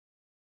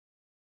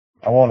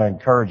I want to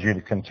encourage you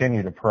to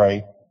continue to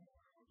pray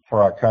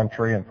for our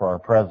country and for our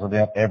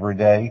president every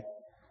day,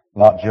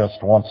 not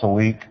just once a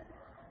week.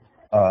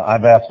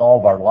 I've asked all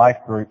of our life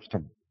groups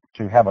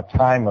to have a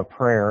time of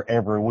prayer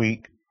every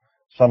week.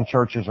 Some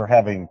churches are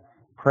having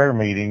prayer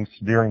meetings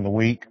during the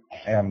week,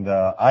 and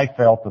I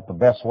felt that the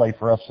best way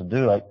for us to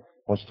do it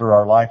was through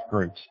our life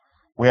groups.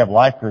 We have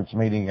life groups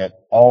meeting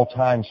at all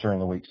times during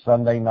the week,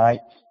 Sunday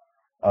nights,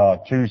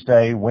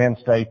 Tuesday,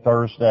 Wednesday,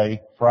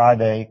 Thursday,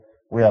 Friday.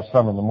 We have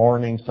some in the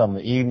morning, some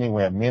in the evening.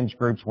 We have men's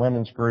groups,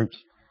 women's groups,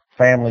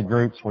 family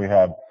groups. We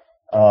have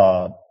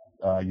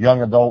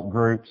young adult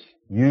groups,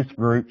 youth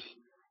groups.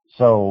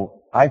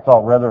 So I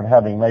thought rather than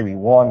having maybe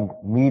one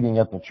meeting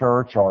at the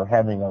church or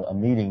having a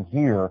meeting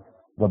here,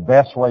 the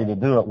best way to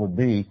do it would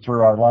be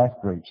through our life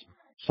groups.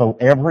 So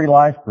every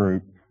life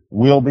group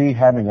will be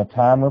having a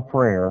time of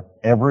prayer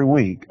every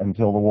week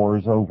until the war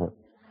is over.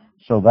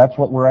 So that's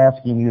what we're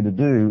asking you to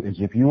do, is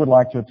if you would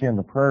like to attend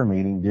a prayer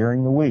meeting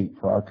during the week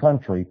for our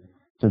country,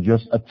 to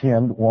just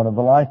attend one of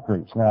the life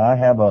groups. Now, I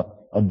have a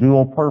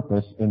dual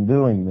purpose in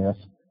doing this.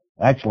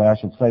 Actually, I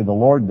should say the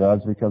Lord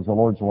does, because the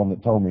Lord's the one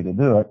that told me to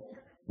do it.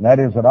 And that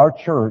is that our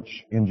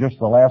church, in just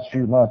the last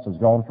few months, has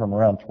gone from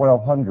around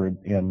 1,200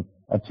 in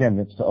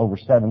attendance to over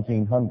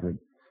 1,700.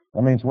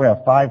 That means we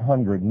have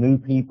 500 new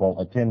people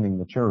attending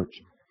the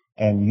church,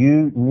 and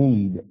you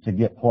need to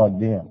get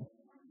plugged in.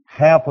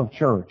 Half of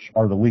church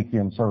are the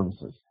weekend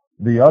services.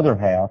 The other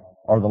half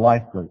are the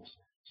life groups.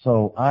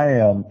 So I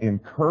am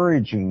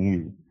encouraging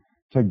you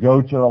to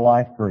go to a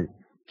life group,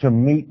 to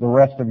meet the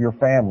rest of your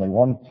family.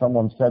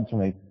 Someone said to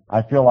me,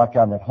 I feel like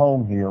I'm at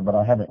home here, but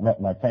I haven't met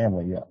my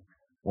family yet.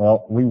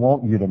 Well, we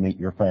want you to meet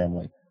your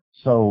family.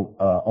 So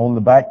on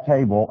the back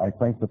table, I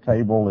think the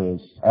table is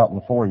out in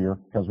the foyer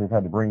because we've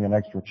had to bring in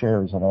extra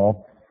chairs and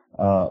all.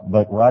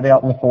 But right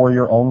out in the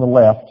foyer on the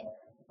left,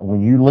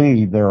 when you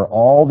leave, there are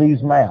all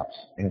these maps.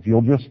 And if you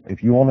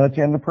want to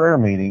attend a prayer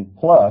meeting,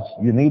 plus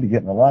you need to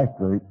get in a life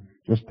group,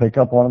 just pick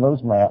up one of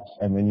those maps,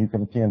 and then you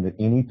can attend at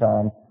any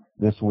time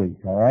this week,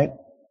 all right?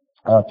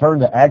 Turn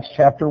to Acts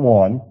chapter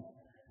 1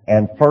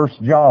 and 1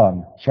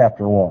 John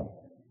chapter 1.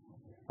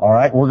 All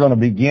right, we're going to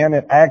begin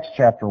at Acts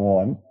chapter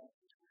 1,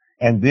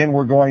 and then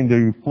we're going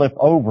to flip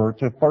over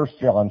to 1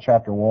 John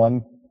chapter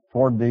 1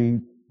 toward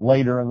the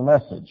later in the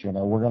message. You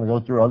know, we're going to go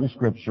through other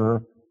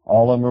scripture.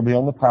 All of them will be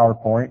on the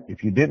PowerPoint.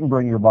 If you didn't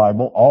bring your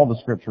Bible, all the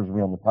scriptures will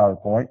be on the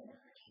PowerPoint.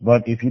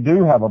 But if you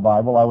do have a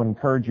Bible, I would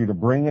encourage you to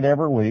bring it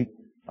every week.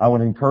 I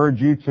would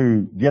encourage you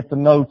to get the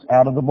notes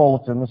out of the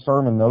bulletin, the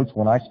sermon notes,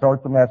 when I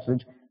start the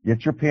message.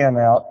 Get your pen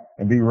out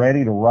and be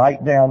ready to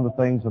write down the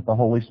things that the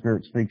Holy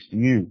Spirit speaks to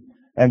you.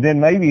 And then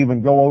maybe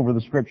even go over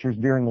the scriptures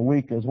during the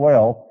week as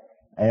well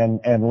and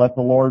let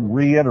the Lord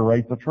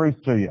reiterate the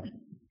truth to you.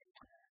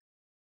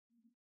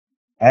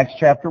 Acts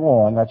chapter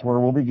 1, that's where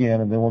we'll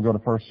begin, and then we'll go to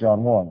 1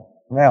 John 1.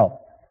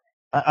 Now,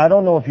 I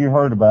don't know if you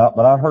heard about,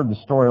 but I heard the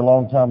story a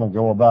long time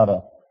ago about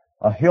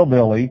a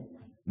hillbilly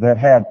that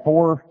had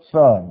 4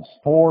 sons,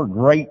 4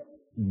 great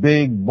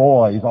big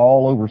boys,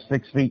 all over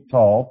 6 feet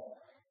tall.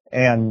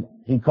 And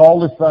he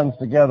called his sons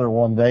together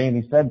one day and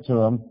he said to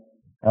them,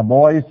 now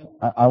boys,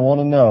 I want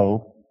to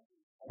know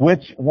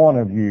which one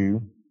of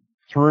you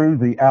threw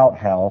the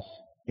outhouse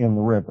in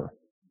the river.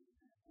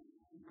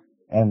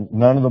 And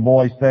none of the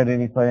boys said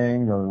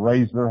anything or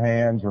raised their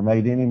hands or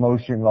made any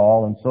motion at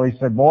all. And so he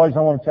said, boys,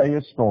 I want to tell you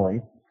a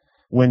story.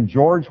 When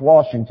George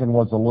Washington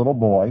was a little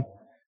boy,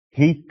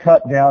 he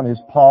cut down his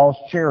pa's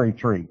cherry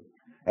tree.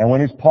 And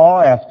when his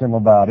pa asked him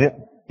about it,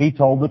 he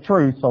told the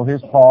truth, so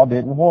his pa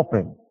didn't whoop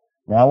him.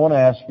 Now I want to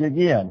ask you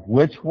again,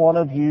 which one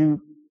of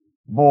you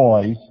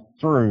boys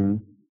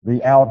threw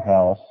the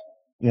outhouse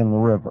in the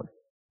river?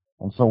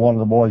 And so one of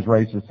the boys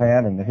raised his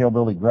hand, and the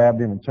hillbilly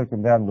grabbed him and took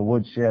him down to the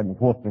woodshed and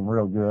whooped him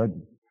real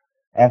good.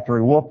 After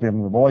he whooped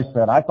him, the boy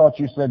said, I thought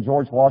you said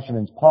George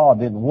Washington's pa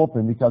didn't whoop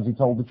him because he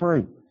told the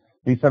truth.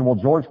 He said, well,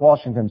 George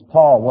Washington's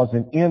pa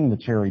wasn't in the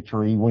cherry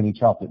tree when he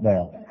chopped it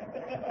down.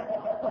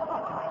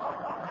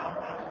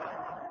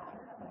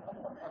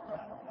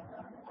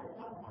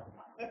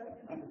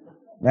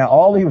 Now,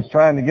 all he was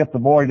trying to get the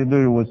boy to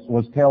do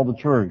was tell the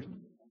truth.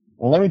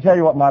 Well, let me tell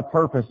you what my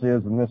purpose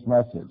is in this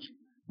message.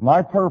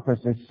 My purpose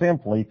is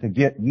simply to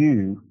get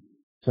you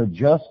to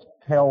just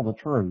tell the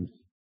truth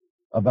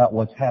about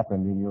what's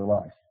happened in your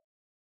life.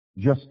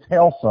 Just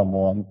tell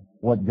someone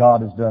what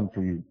God has done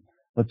for you.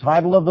 The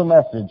title of the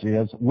message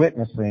is,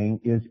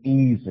 Witnessing is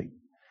Easy.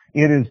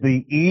 It is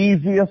the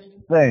easiest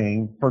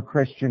thing for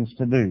Christians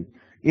to do.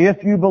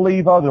 If you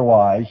believe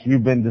otherwise,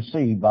 you've been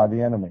deceived by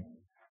the enemy.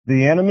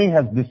 The enemy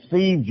has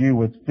deceived you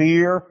with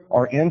fear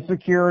or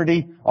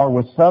insecurity or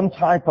with some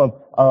type of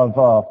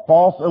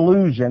false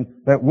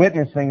illusion that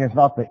witnessing is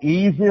not the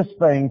easiest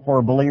thing for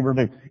a believer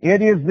to do.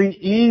 It is the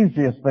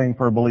easiest thing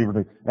for a believer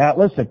to do. Now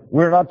listen,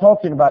 we're not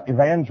talking about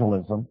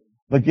evangelism,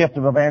 the gift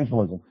of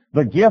evangelism.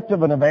 The gift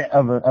of an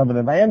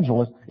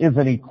evangelist is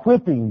an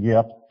equipping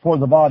gift for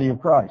the body of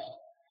Christ.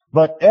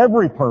 But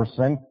every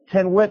person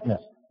can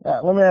witness.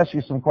 Now, let me ask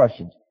you some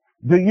questions.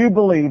 Do you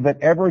believe that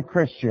every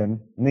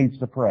Christian needs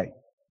to pray?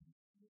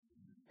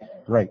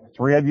 Great.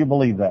 3 of you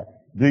believe that.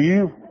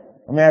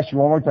 Let me ask you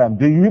one more time.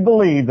 Do you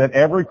believe that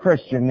every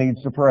Christian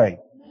needs to pray?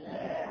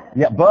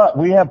 Yeah, but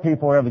we have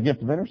people who have the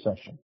gift of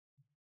intercession.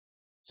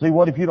 See,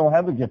 what if you don't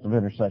have the gift of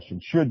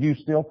intercession? Should you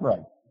still pray?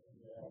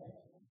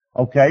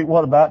 Okay,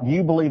 what about, do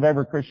you believe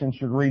every Christian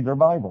should read their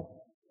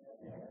Bible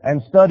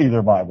and study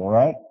their Bible,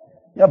 right?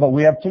 Yeah, but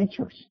we have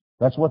teachers.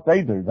 That's what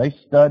they do. They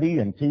study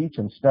and teach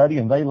and study,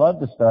 and they love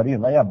to study,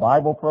 and they have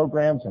Bible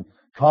programs and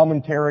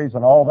commentaries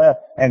and all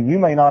that, and you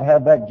may not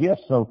have that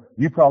gift, so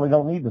you probably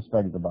don't need to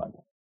study the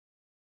Bible.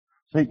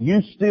 See,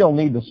 you still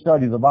need to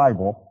study the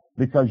Bible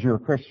because you're a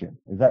Christian.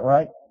 Is that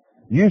right?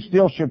 You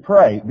still should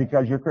pray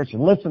because you're a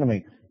Christian. Listen to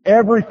me.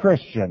 Every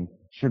Christian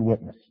should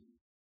witness.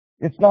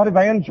 It's not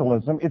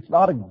evangelism. It's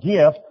not a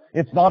gift.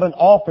 It's not an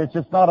office.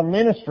 It's not a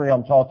ministry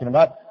I'm talking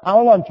about.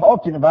 All I'm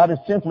talking about is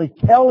simply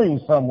telling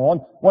someone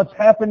what's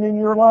happened in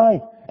your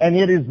life. And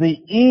it is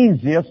the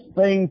easiest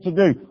thing to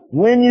do.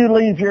 When you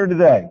leave here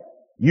today,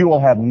 you will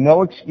have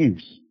no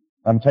excuse.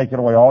 I'm taking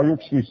away all your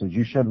excuses.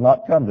 You should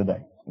not come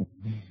today.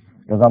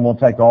 Because I'm going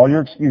to take all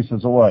your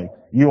excuses away.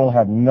 You will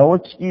have no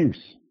excuse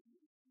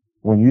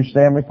when you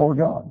stand before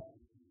God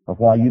of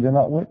why you did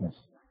not witness.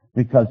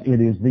 Because it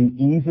is the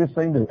easiest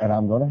thing to do, and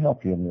I'm going to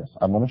help you in this.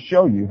 I'm going to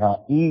show you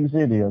how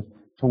easy it is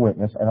to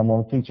witness, and I'm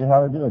going to teach you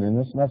how to do it in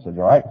this message,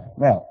 all right?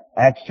 Now,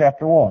 Acts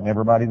chapter 1.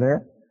 Everybody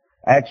there?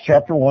 Acts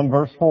chapter 1,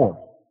 verse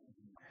 4.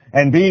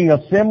 And being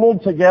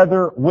assembled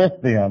together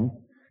with them,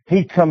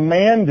 he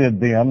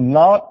commanded them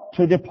not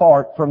to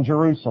depart from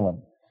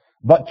Jerusalem,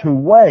 but to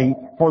wait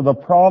for the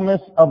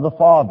promise of the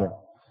Father,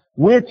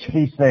 which,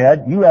 he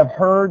said, you have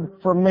heard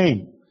from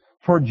me.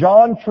 For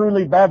John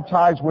truly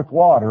baptized with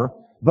water,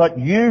 but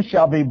you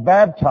shall be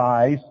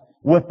baptized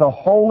with the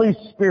Holy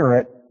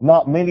Spirit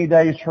not many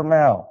days from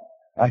now.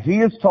 Now,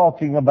 he is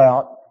talking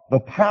about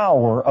the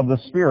power of the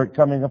Spirit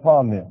coming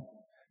upon them.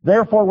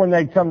 Therefore, when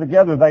they come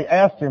together, they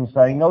asked him,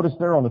 saying, notice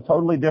they're on a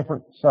totally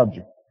different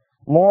subject.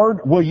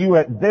 Lord, will you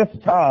at this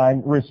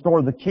time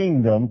restore the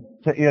kingdom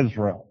to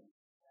Israel?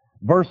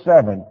 Verse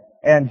 7.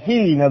 And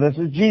he, now this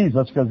is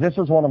Jesus, because this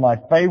is one of my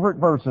favorite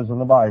verses in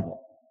the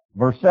Bible.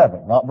 Verse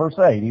 7, not verse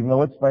 8, even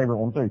though it's a favorite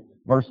one too.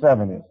 Verse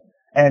 7 is.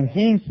 And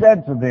he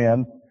said to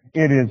them,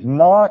 it is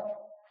not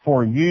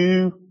for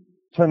you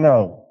to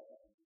know.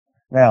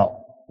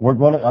 Now,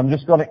 I'm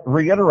just going to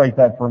reiterate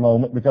that for a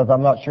moment because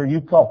I'm not sure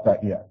you've caught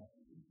that yet.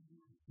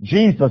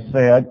 Jesus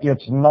said,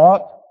 it's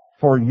not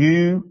for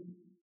you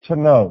to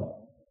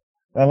know.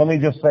 Now let me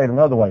just say it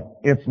another way.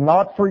 It's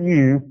not for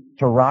you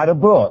to write a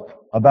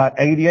book about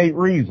 88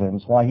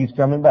 reasons why he's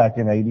coming back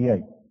in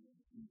 88.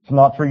 It's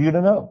not for you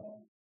to know.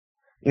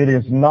 It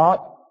is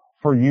not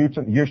for you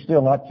to, you're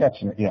still not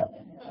catching it yet.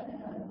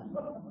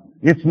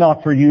 It's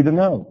not for you to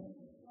know.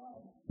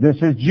 This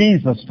is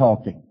Jesus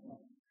talking.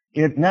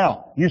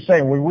 Now, you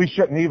say, well, we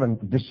shouldn't even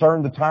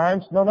discern the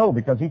times? No,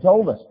 because he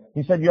told us.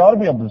 He said you ought to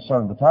be able to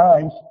discern the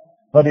times,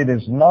 but it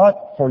is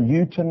not for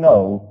you to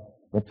know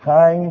the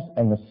times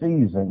and the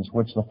seasons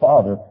which the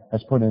Father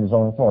has put in his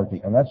own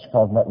authority. And that's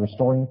talking about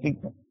restoring the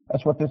kingdom.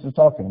 That's what this is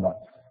talking about.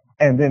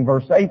 And then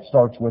verse 8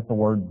 starts with the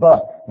word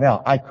but.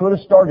 Now, I could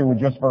have started with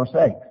just verse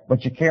 8,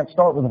 but you can't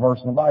start with a verse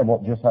in the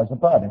Bible. It just has a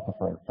but at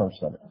the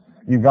first of it.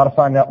 You've got to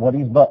find out what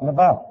he's butting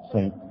about,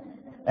 see?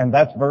 And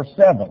that's verse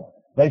 7.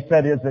 They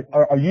said,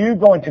 are you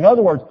going to, in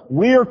other words,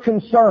 we are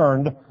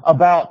concerned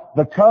about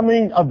the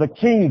coming of the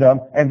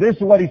kingdom, and this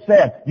is what he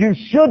said. You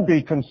should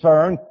be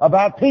concerned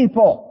about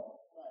people.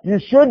 You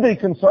should be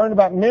concerned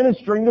about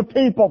ministering to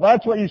people.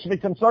 That's what you should be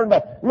concerned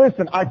about.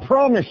 Listen, I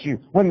promise you,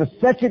 when the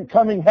second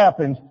coming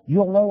happens,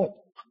 you'll know it.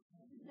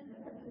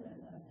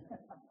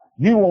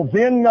 You will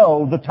then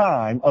know the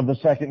time of the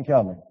second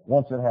coming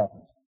once it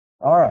happens.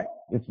 All right.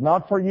 It's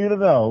not for you to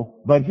know,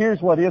 but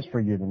here's what is for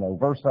you to know.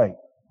 Verse 8.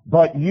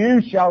 But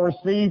you shall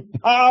receive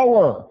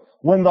power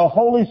when the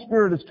Holy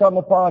Spirit has come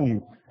upon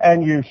you,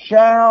 and you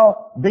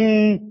shall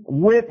be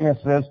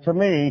witnesses to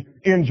me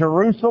in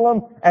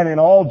Jerusalem and in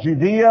all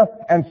Judea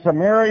and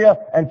Samaria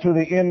and to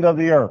the end of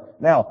the earth.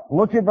 Now,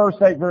 look at verse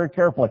 8 very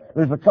carefully.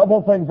 There's a couple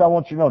of things I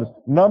want you to notice.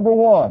 Number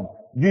one,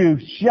 you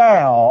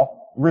shall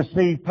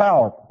receive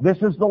power. This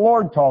is the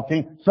Lord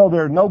talking, so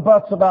there are no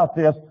buts about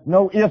this,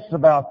 no ifs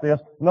about this,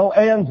 no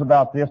ands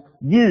about this.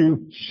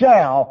 You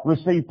shall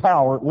receive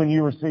power when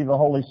you receive the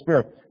Holy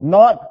Spirit.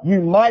 Not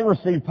you might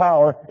receive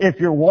power if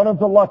you're one of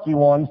the lucky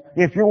ones,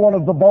 if you're one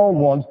of the bold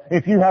ones,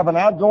 if you have an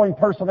outgoing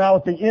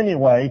personality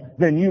anyway,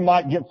 then you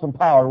might get some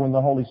power when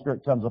the Holy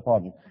Spirit comes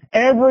upon you.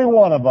 Every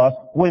one of us,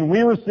 when we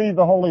receive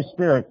the Holy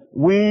Spirit,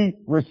 we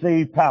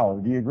receive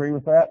power. Do you agree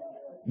with that?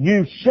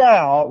 You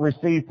shall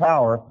receive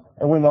power.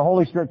 And when the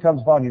Holy Spirit comes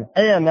upon you.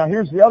 And now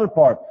here's the other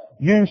part.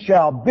 You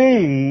shall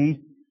be,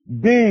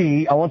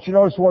 I want you to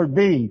notice the word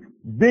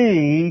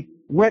be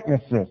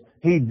witnesses.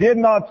 He did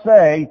not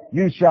say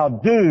you shall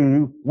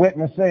do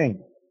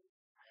witnessing.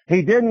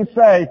 He didn't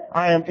say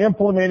I am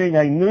implementing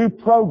a new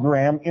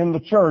program in the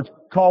church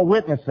called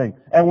witnessing.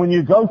 And when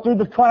you go through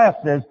the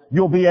classes,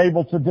 you'll be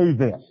able to do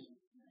this.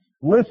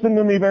 Listen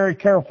to me very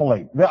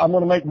carefully. I'm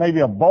going to make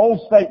maybe a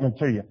bold statement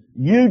to you.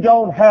 You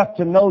don't have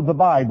to know the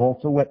Bible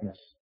to witness.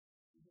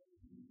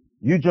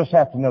 You just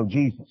have to know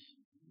Jesus.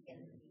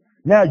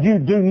 Now you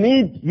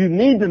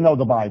need to know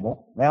the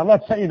Bible. Now I'm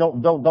not saying you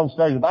don't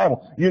study the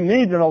Bible. You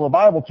need to know the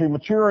Bible to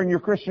mature in your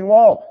Christian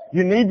walk.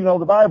 You need to know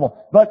the Bible.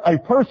 But a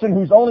person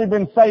who's only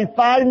been saved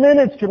 5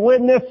 minutes can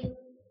witness.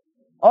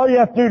 All you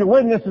have to do to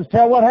witness is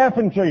tell what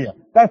happened to you.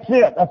 That's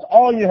it. That's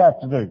all you have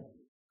to do.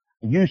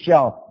 You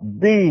shall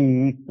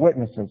be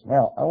witnesses.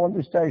 Now, I want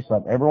to just tell you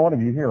something. Every one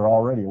of you here are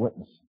already a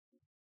witness.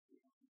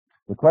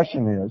 The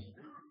question is,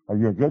 are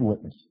you a good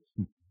witness?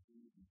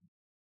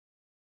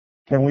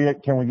 Can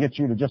we get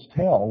you to just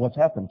tell what's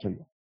happened to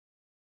you?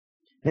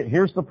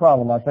 Here's the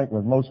problem, I think,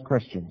 with most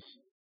Christians.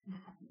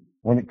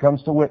 When it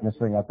comes to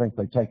witnessing, I think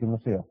they've taken the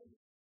field.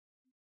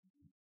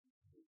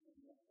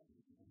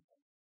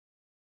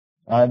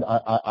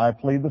 I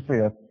plead the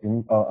fifth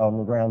on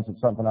the grounds that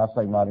something I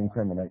say might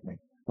incriminate me.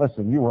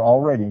 Listen, you were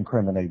already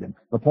incriminated.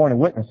 The point of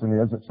witnessing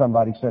is that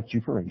somebody set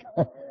you free.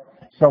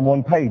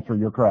 Someone paid for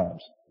your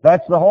crimes.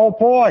 That's the whole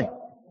point.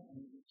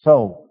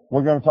 So,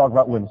 we're going to talk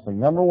about witnessing.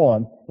 Number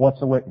one,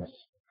 what's a witness?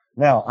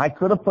 Now, I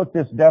could have put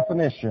this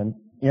definition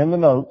in the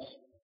notes,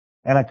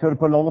 and I could have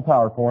put it on the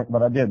PowerPoint,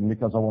 but I didn't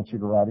because I want you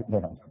to write it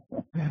down.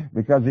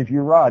 Because if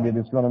you write it,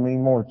 it's going to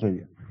mean more to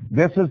you.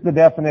 This is the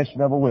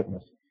definition of a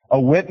witness. A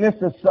witness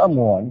is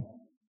someone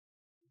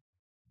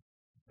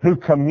who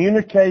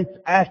communicates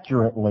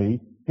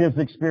accurately his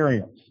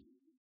experience.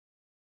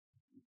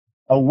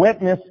 A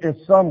witness is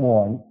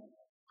someone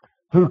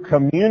who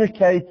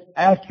communicates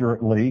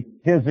accurately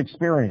his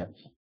experience,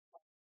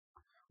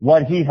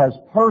 what he has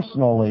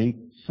personally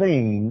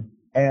seen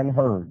and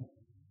heard.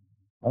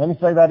 Now, let me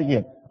say that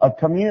again.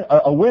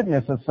 A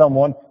witness is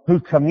someone who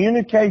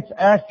communicates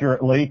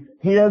accurately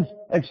his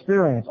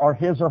experience, or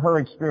his or her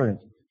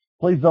experience.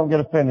 Please don't get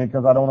offended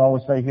because I don't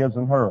always say his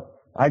and her.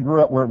 I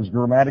grew up where it was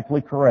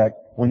grammatically correct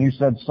when you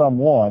said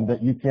someone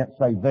that you can't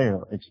say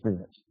their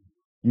experience.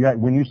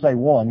 When you say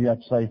one, you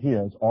have to say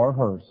his or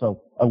her.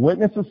 So a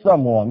witness is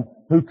someone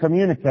who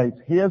communicates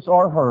his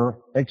or her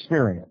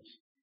experience,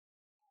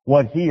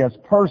 what he has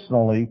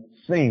personally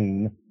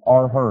seen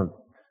or heard.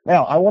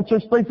 Now, I want you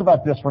to think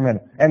about this for a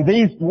minute. And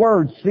these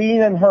words,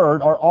 seen and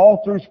heard, are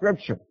all through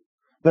Scripture.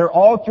 They're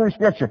all through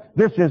Scripture.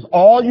 This is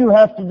all you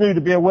have to do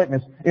to be a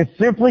witness, is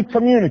simply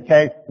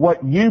communicate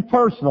what you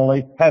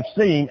personally have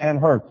seen and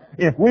heard.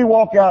 If we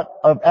walk out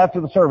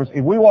after the service,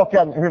 if we walk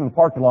out here in the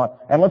parking lot,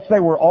 and let's say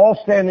we're all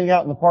standing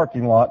out in the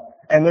parking lot,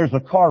 and there's a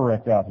car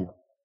wreck out here,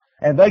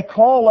 and they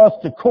call us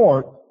to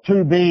court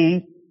to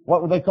be,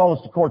 what would they call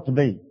us to court to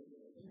be?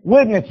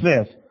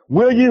 Witnesses.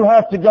 Will you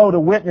have to go to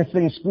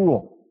witnessing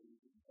school?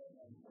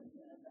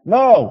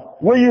 No.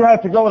 Will you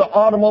have to go to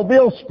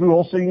automobile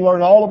school so you can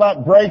learn all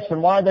about brakes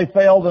and why they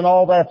failed and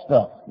all that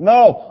stuff?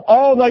 No.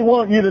 All they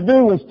want you to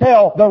do is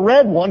tell the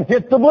red one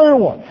hit the blue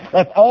one.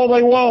 That's all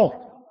they want.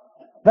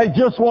 They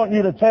just want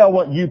you to tell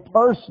what you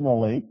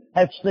personally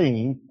have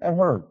seen and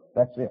heard.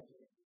 That's it.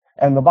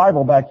 And the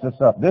Bible backs this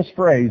up. This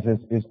phrase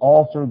is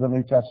all through the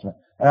New Testament.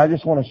 And I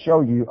just want to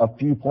show you a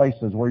few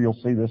places where you'll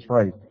see this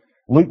phrase.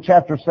 Luke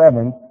chapter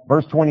 7,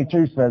 verse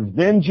 22 says,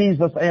 Then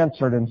Jesus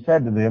answered and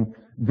said to them,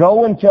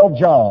 Go and tell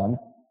John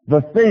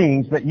the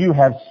things that you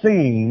have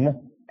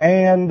seen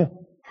and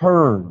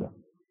heard.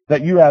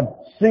 That you have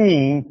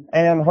seen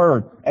and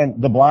heard.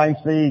 And the blind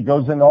see,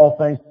 goes into all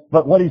things.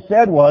 But what he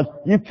said was,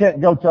 you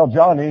can't go tell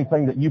John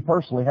anything that you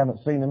personally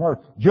haven't seen and heard.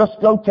 Just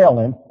go tell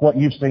him what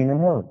you've seen and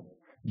heard.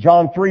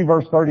 John 3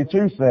 verse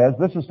 32 says,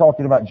 this is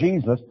talking about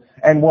Jesus,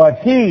 and what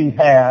he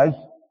has,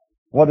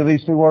 what are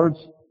these two words?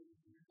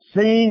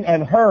 Seen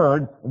and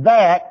heard,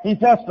 that he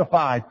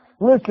testifies.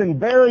 Listen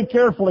very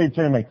carefully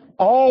to me.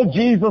 All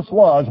Jesus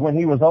was when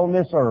he was on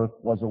this earth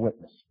was a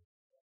witness.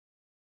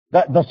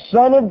 That the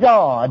Son of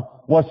God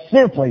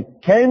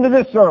came to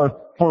this earth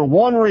for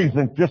one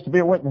reason, just to be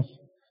a witness.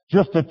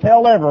 Just to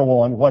tell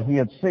everyone what he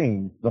had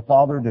seen the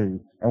Father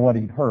do and what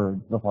he'd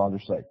heard the Father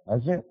say.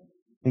 That's it.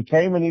 He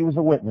came and he was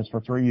a witness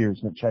for 3 years,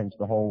 and it changed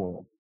the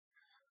whole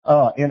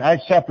world. In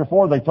Acts chapter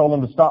 4, they told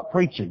him to stop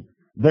preaching.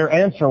 Their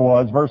answer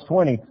was, verse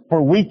 20,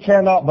 For we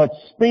cannot but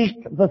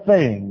speak the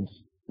things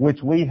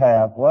which we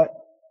have, what?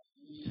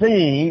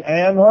 Seen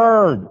and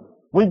heard.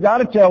 We've got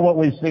to tell what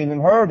we've seen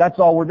and heard. That's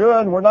all we're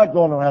doing. We're not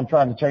going around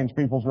trying to change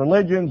people's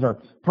religions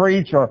or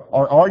preach or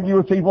argue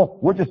with people.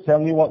 We're just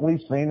telling you what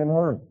we've seen and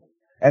heard.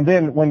 And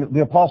then when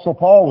the Apostle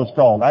Paul was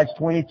called, Acts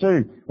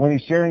 22, when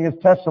he's sharing his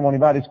testimony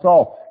about his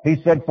call,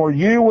 he said, For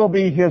you will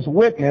be his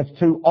witness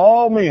to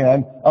all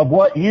men of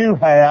what you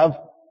have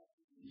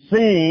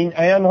seen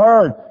and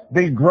heard.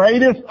 The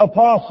greatest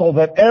apostle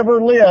that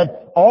ever lived,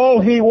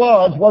 all he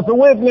was a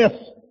witness.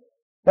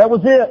 That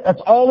was it.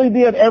 That's all he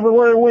did.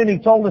 Everywhere he went, he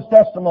told his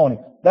testimony.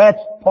 That's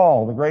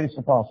Paul, the greatest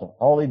apostle.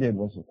 All he did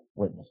was a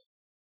witness.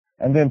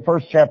 And then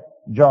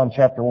John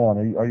chapter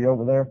 1. Are you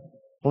over there?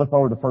 Flip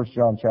over to 1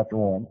 John chapter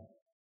 1.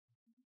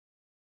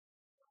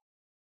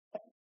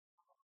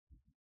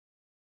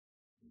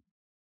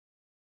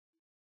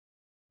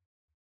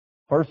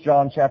 First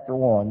John chapter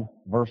 1,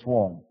 verse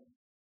 1.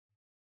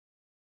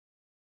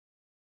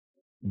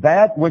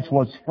 That which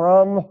was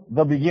from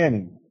the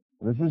beginning,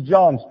 This is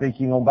John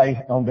speaking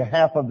on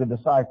behalf of the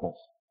disciples.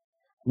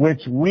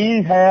 Which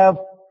we have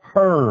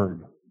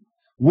heard,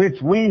 which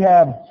we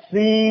have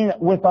seen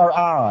with our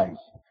eyes,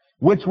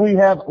 which we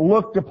have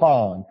looked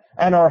upon,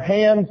 and our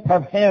hands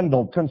have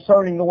handled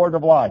concerning the word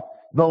of life.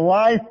 The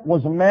life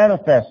was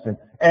manifested,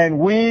 and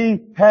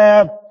we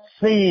have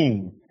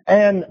seen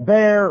and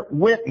bear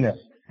witness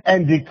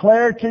and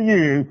declare to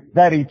you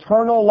that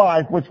eternal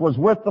life which was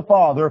with the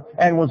Father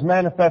and was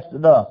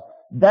manifested to us.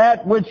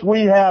 That which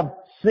we have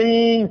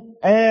seen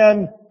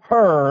and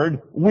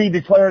heard, we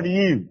declare to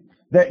you,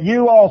 that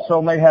you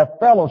also may have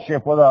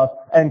fellowship with us,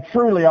 and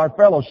truly our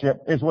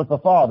fellowship is with the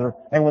Father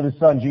and with His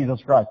Son,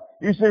 Jesus Christ.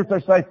 You see what they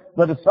say?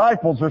 The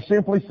disciples are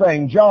simply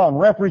saying, John,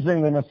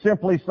 representing them, is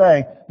simply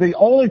saying, the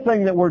only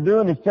thing that we're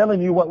doing is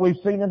telling you what we've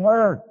seen and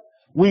heard.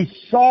 We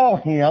saw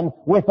Him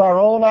with our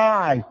own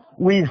eyes.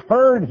 We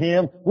heard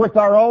Him with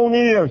our own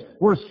ears.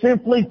 We're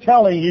simply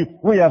telling you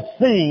we have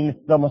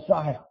seen the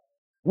Messiah.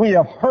 We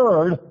have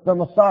heard the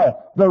Messiah.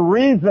 The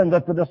reason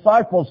that the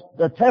disciples'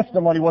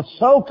 testimony was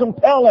so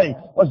compelling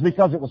was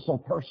because it was so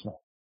personal.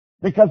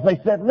 Because they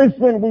said,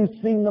 listen,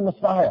 we've seen the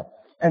Messiah.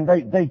 And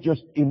they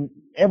just,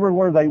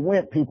 everywhere they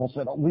went, people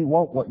said, oh, we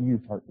want what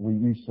you've heard,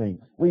 you've seen.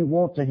 We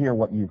want to hear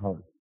what you've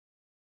heard.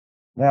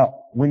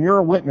 Now, when you're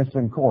a witness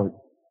in court,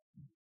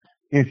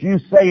 if you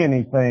say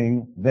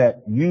anything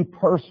that you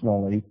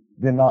personally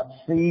did not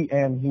see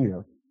and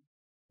hear,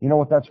 you know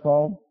what that's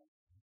called?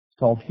 It's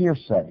called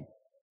hearsay.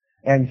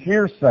 And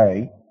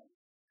hearsay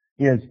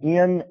is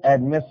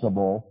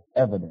inadmissible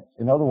evidence.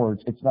 In other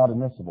words, it's not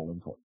admissible in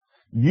court.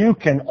 You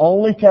can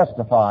only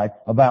testify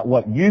about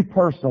what you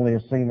personally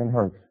have seen and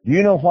heard. Do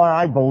you know why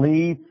I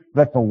believe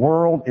that the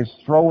world is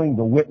throwing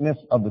the witness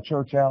of the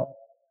church out?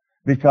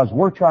 Because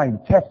we're trying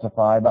to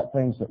testify about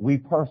things that we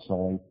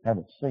personally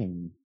haven't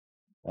seen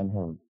and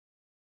heard.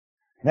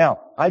 Now,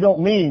 I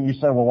don't mean, you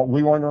say, well,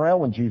 we weren't around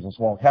when Jesus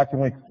walked. How can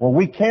we? Well,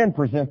 we can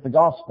present the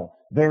gospel.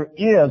 There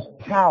is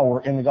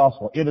power in the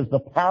gospel. It is the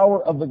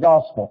power of the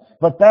gospel.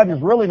 But that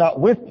is really not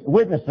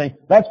witnessing.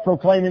 That's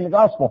proclaiming the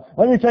gospel.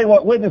 Let me tell you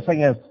what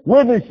witnessing is.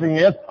 Witnessing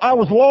is, I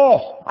was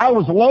lost. I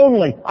was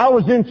lonely. I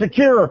was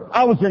insecure.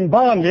 I was in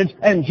bondage,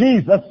 and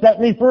Jesus set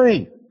me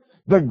free.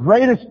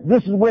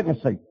 This is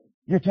witnessing.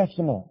 Your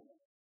testimony.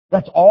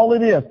 That's all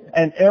it is.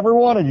 And every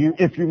one of you,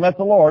 if you met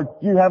the Lord,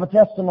 you have a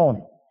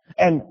testimony.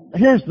 And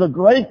here's the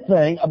great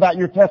thing about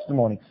your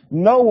testimony.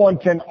 No one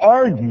can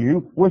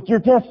argue with your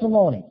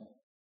testimony.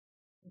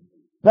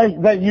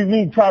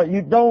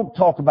 You don't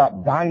talk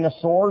about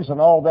dinosaurs and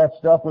all that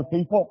stuff with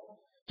people.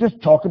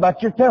 Just talk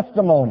about your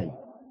testimony.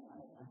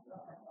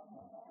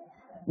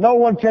 No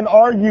one can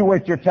argue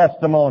with your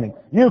testimony.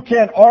 You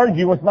can't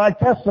argue with my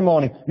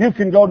testimony. You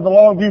can go to the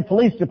Longview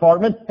Police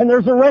Department and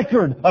there's a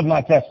record of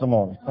my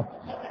testimony.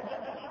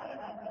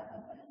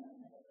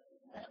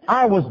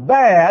 I was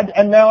bad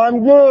and now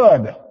I'm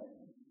good.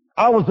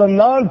 I was a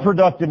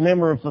non-productive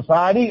member of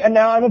society and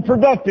now I'm a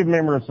productive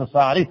member of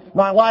society.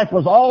 My life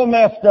was all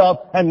messed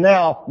up and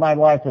now my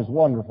life is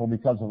wonderful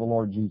because of the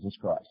Lord Jesus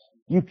Christ.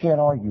 You can't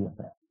argue with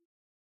that.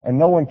 And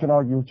no one can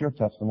argue with your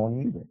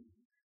testimony either.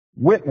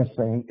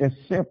 Witnessing is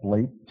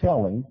simply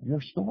telling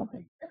your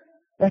story.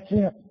 That's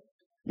it.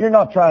 You're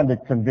not trying to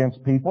convince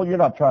people. You're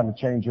not trying to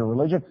change your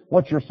religion.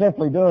 What you're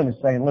simply doing is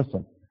saying,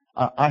 listen,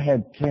 I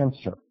had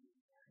cancer.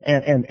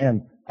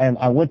 And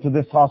I went to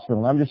this hospital,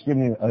 and I'm just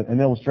giving you an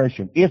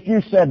illustration. If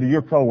you said to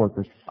your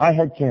coworkers, I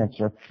had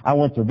cancer, I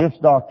went to this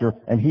doctor,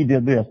 and he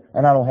did this,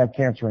 and I don't have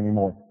cancer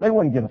anymore, they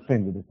wouldn't get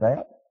offended at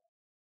that.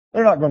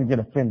 They're not going to get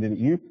offended at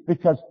you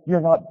because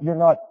you're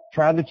not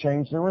trying to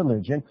change their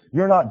religion.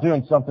 You're not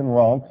doing something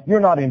wrong. You're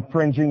not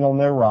infringing on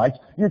their rights.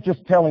 You're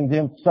just telling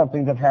them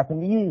something that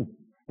happened to you.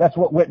 That's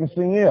what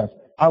witnessing is.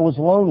 I was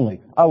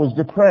lonely. I was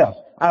depressed.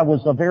 I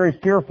was a very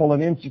fearful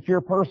and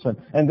insecure person.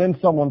 And then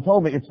someone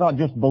told me it's not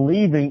just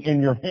believing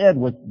in your head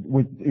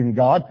in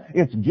God,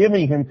 it's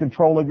giving Him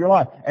control of your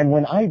life. And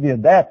when I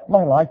did that,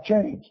 my life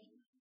changed.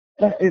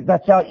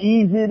 That's how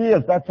easy it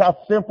is. That's how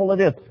simple it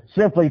is.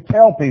 Simply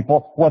tell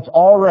people what's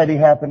already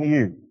happened to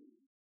you.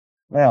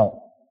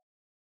 Now,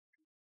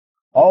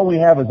 all we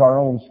have is our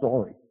own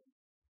story.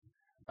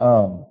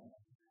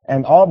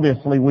 And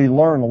obviously we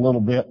learn a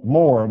little bit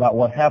more about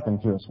what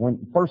happened to us. When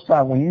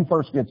you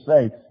first get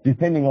saved,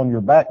 depending on your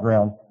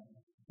background,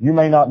 you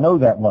may not know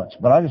that much.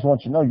 But I just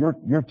want you to know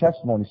your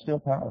testimony is still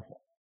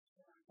powerful.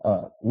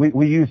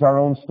 We use our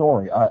own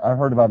story. I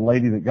heard about a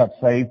lady that got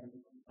saved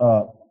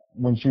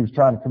when she was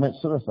trying to commit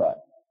suicide.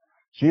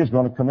 She was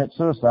going to commit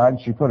suicide,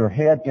 and she put her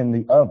head in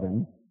the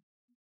oven,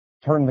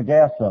 turned the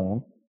gas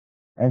on,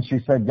 and she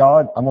said,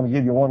 God, I'm going to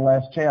give you one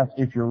last chance.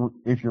 If you're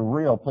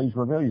real, please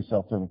reveal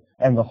yourself to me.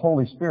 And the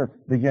Holy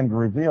Spirit began to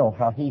reveal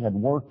how He had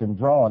worked and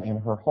drawn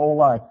in her whole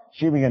life.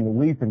 She began to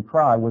weep and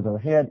cry with her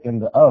head in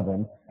the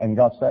oven and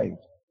got saved.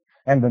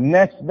 And the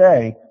next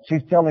day,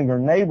 she's telling her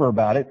neighbor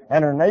about it,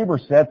 and her neighbor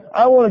said,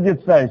 I want to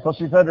get saved. So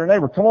she said to her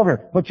neighbor, come over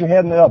here, put your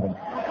head in the oven.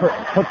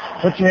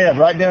 Put your head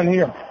right down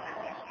here.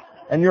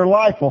 And your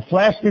life will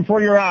flash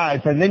before your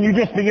eyes, and then you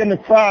just begin to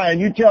cry,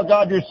 and you tell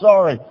God you're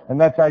sorry,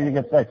 and that's how you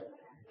get saved.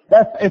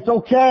 It's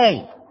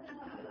okay.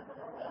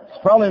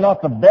 probably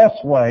not the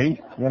best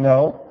way,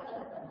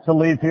 to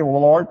lead people to the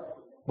Lord.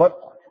 But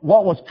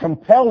what was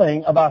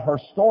compelling about her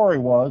story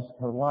was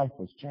her life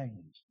was changed.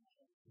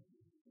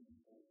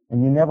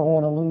 And you never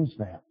want to lose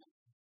that.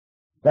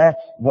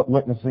 That's what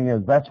witnessing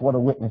is. That's what a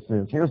witness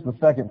is. Here's the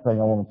second thing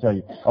I want to tell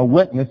you. A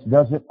witness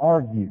doesn't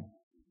argue.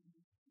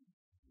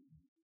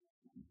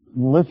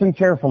 Listen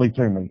carefully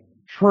to me.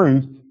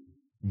 Truth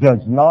does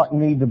not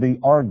need to be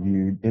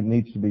argued. It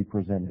needs to be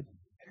presented.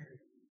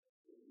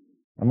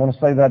 I'm going to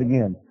say that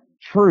again.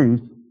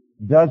 Truth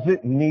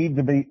doesn't need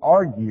to be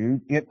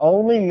argued. It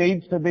only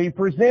needs to be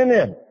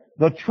presented.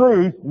 The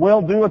truth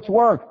will do its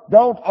work.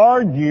 Don't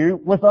argue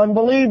with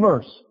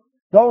unbelievers.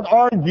 Don't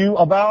argue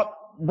about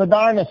the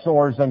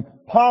dinosaurs and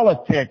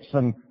politics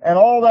and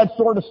all that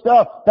sort of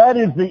stuff. That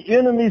is the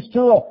enemy's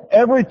tool.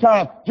 Every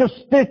time, just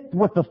stick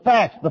with the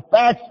facts. The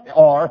facts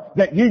are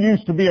that you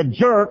used to be a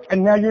jerk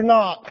and now you're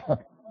not.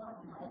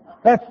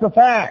 That's the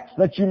facts.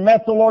 That you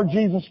met the Lord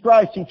Jesus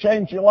Christ. He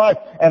changed your life.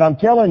 And I'm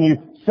telling you,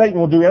 Satan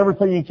will do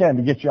everything he can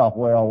to get you off.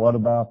 Well, what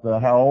about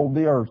how old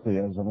the earth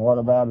is? And what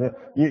about it?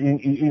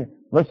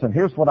 Listen,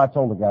 here's what I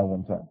told a guy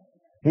one time.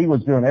 He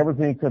was doing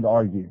everything he could to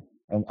argue.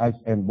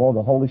 And boy,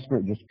 the Holy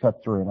Spirit just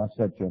cut through. And I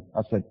said to him,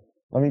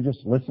 let me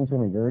just listen to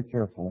me very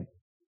carefully.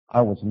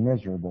 I was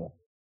miserable.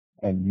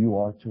 And you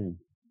are too.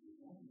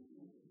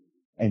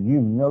 And you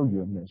know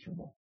you're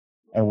miserable.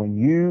 And when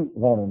you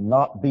want to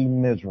not be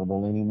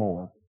miserable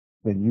anymore,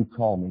 then you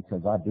call me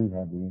because I do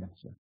have the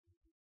answer.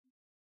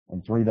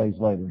 And 3 days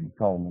later, he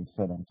called me and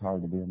said, I'm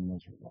tired of being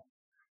miserable.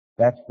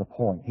 That's the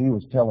point. He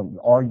was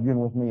arguing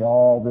with me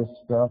all this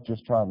stuff,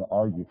 just trying to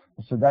argue.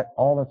 I said,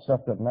 all that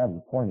stuff doesn't matter.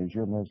 The point is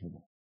you're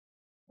miserable.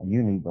 And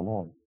you need the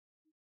Lord.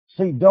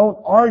 See, don't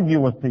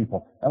argue with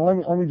people. And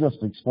let me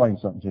just explain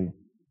something to you.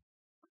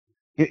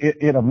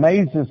 It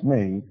amazes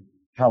me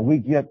how we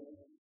get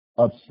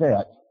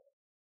upset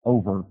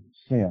over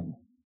sin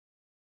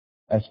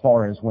as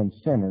far as when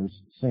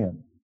sinners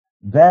sin.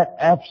 That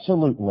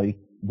absolutely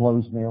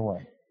blows me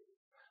away.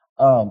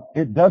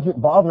 It doesn't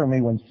bother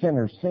me when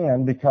sinners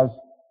sin because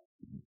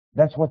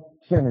that's what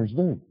sinners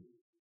do.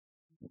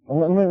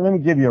 Let me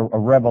give you a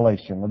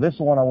revelation. Now, this is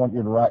one I want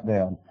you to write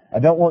down. I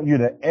don't want you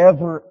to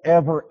ever,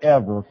 ever,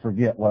 ever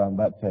forget what I'm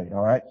about to tell you,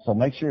 all right? So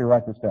make sure you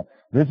write this down.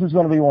 This is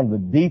going to be one of the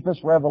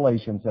deepest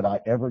revelations that I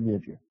ever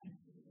give you.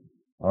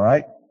 All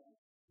right?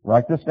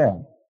 Write this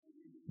down.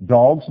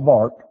 Dogs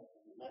bark.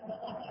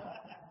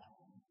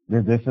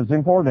 This is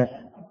important.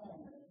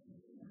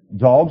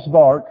 Dogs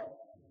bark.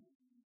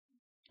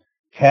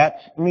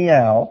 Cats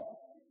meow.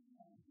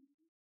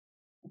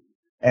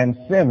 And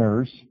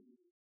sinners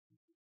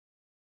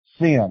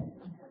sin.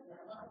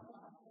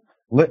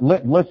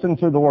 Listen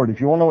to the word. If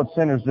you want to know what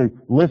sinners do,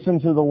 listen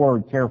to the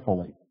word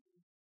carefully.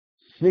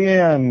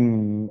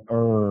 Sinners.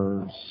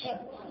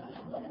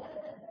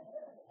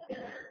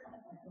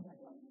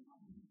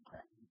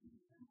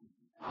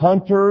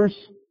 Hunters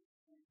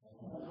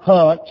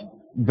hunt.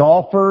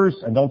 Golfers,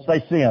 and don't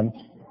say sin,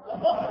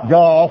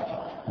 golf.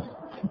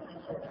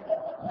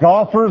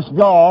 Golfers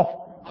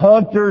golf.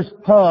 Hunters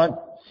hunt.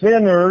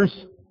 Sinners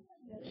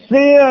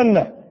sin.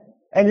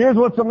 And here's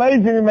what's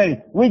amazing to me.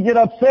 We get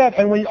upset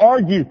and we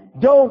argue.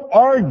 Don't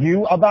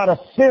argue about a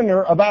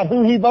sinner, about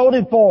who he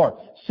voted for.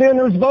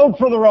 Sinners vote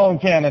for the wrong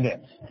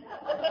candidates.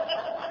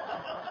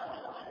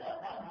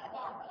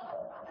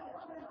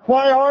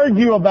 Why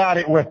argue about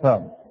it with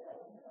them?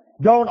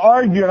 Don't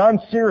argue, and I'm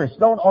serious,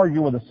 don't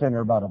argue with a sinner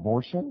about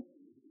abortion.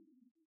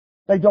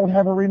 They don't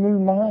have a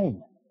renewed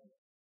mind.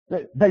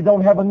 They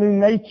don't have a new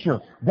nature.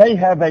 They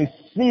have a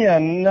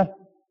sin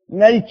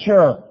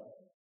nature.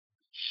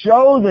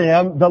 Show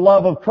them the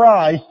love of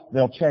Christ,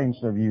 they'll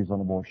change their views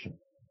on abortion.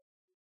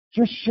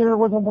 Just share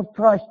with them with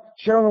Christ.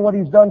 Share with them what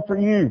He's done for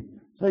you.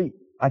 See,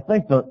 I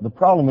think the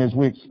problem is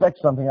we expect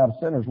something out of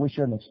sinners we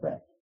shouldn't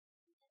expect.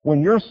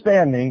 When you're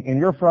standing in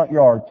your front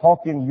yard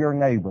talking to your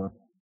neighbor,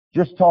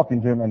 just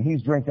talking to him, and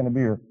he's drinking a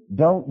beer,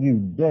 don't you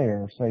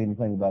dare say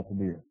anything about the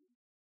beer.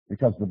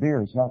 Because the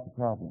beer is not the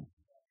problem.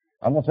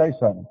 I'm going to tell you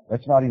something.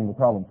 That's not even the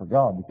problem for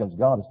God, because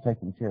God has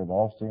taken care of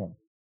all sin.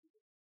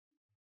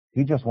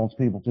 He just wants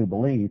people to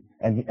believe.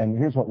 And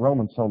here's what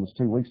Romans told us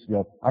 2 weeks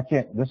ago.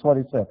 This is what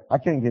he said. I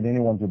can't get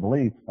anyone to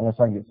believe unless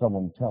I can get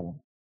someone to tell them.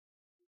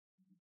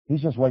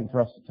 He's just waiting for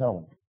us to tell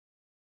them.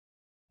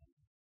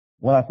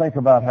 When I think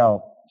about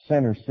how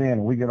sinners sin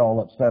and we get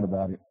all upset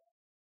about it,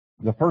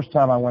 the first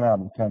time I went out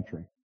in the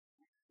country,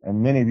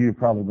 and many of you have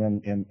probably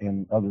been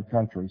in other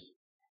countries,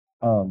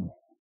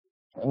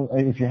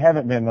 if you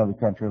haven't been in another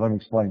country, let me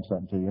explain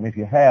something to you. And if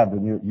you have,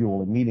 then you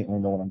will immediately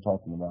know what I'm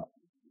talking about.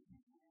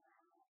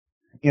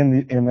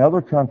 In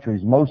other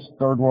countries, most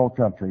third world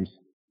countries,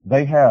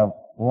 they have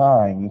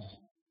lines,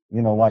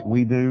 like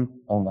we do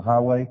on the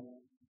highway,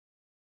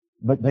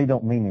 but they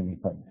don't mean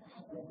anything.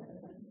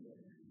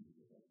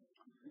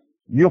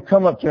 You'll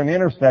come up to an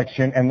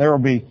intersection and there will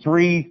be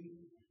 3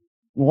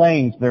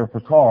 lanes there for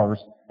cars,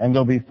 and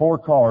there'll be 4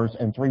 cars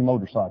and 3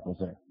 motorcycles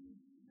there.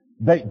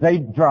 They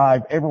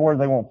drive everywhere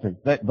they want to.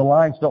 The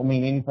lines don't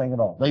mean anything at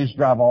all. They just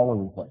drive all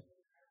over the place.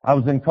 I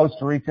was in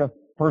Costa Rica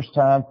first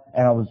time,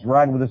 and I was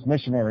riding with this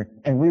missionary,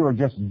 and we were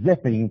just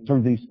zipping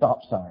through these stop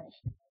signs.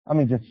 I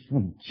mean, just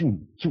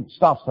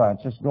stop signs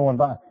just going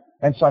by.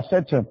 And so I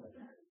said to him,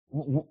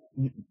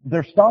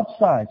 "They're stop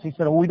signs." He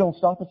said, "Oh, we don't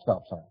stop at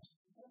stop signs."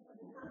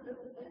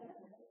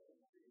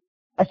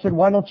 I said,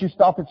 "Why don't you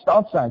stop at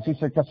stop signs?" He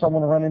said, "Because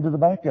someone will run into the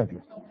back of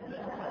you."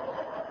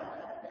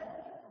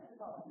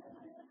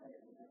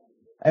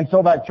 And so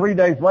about 3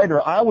 days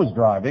later, I was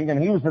driving,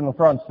 and he was in the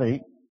front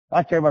seat.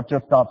 I came up to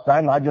a stop sign,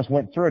 and I just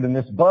went through it, and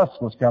this bus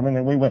was coming,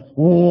 and we went,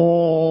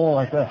 whoa,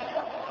 like that.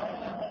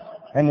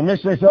 And the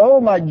missionary said,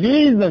 "Oh, my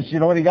Jesus,"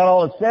 and he got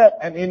all upset,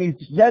 and he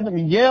said to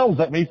me, yells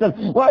at me, he said,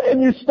 "Why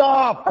didn't you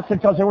stop?" I said,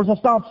 "Because there was a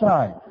stop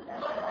sign."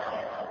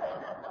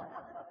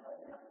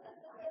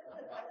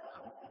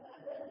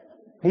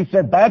 He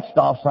said, "That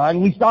stop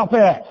sign we stop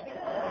at."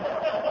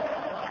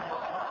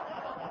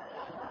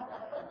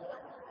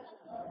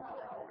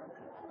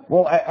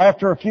 Well,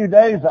 after a few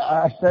days,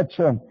 I said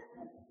to him,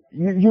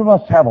 you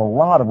must have a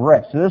lot of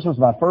wrecks. So this was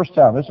my first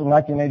time. This was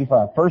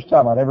 1985. First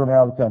time I'd ever been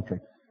out of the country.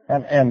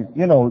 And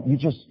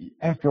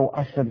after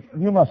I said,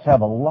 "You must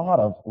have a lot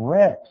of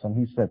wrecks." And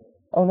he said,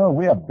 "Oh no,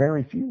 we have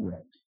very few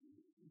wrecks."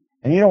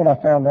 And you know what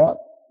I found out?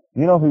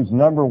 You know who's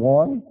number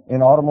one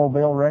in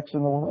automobile wrecks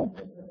in the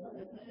world?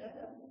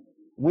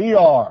 We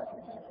are.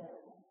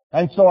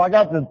 And so I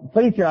got to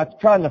thinking, I was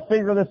trying to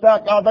figure this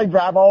out. God, they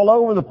drive all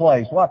over the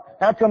place. Why?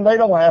 How come they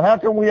don't have? How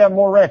come we have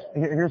more wrecks?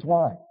 Here's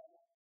why.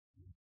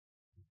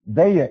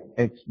 They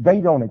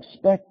don't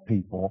expect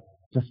people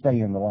to stay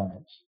in the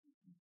lines.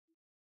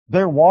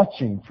 They're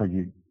watching for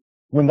you.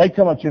 When they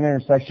come up to an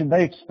intersection,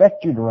 they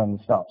expect you to run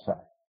the stop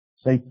sign.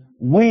 See,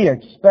 we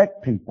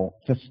expect people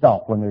to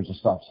stop when there's a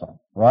stop sign,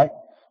 right?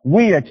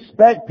 We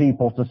expect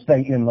people to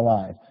stay in the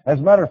line. As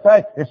a matter of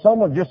fact, if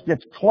someone just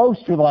gets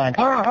close to the line,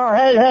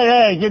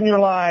 hey, get in your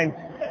line.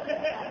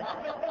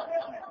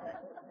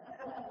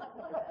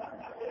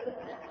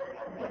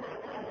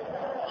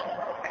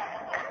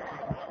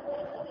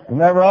 Isn't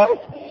that right?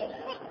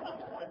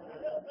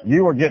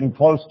 You were getting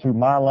close to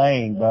my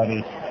lane,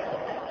 buddy.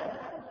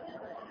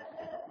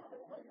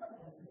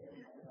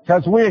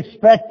 Because we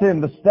expect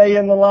them to stay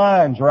in the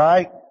lines,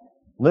 right?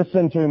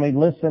 Listen to me.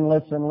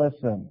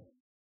 Listen.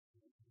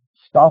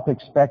 Stop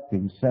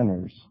expecting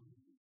sinners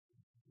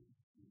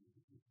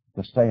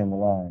to stay in the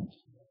lines.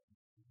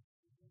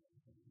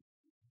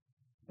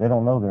 They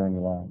don't know they're in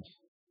the lines.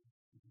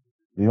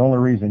 The only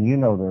reason you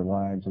know they're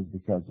lines is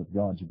because of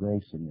God's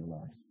grace in your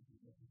life.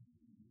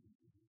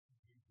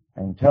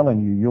 And I'm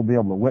telling you, you'll be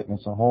able to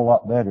witness a whole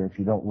lot better if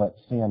you don't let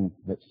sin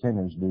that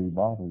sinners do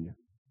bother you.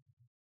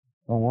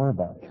 Don't worry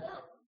about it.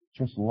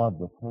 Just love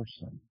the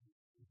person.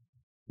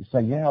 You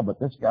say, "Yeah, but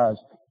this guy's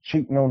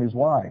cheating on his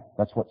wife."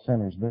 That's what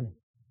sinners do.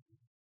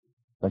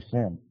 They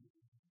sin.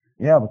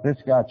 "Yeah, but this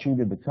guy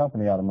cheated the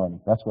company out of money."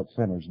 That's what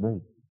sinners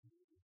do.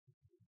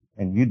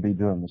 And you'd be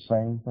doing the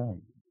same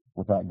thing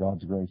without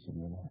God's grace in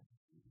your life.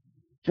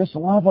 Just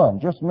love them.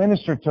 Just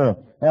minister to them.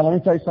 Now, let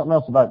me tell you something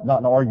else about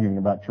not arguing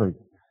about truth.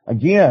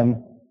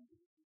 Again,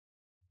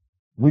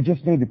 we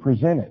just need to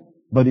present it.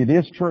 But it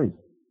is truth.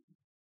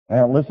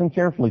 Now, listen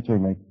carefully to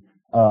me.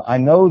 I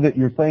know that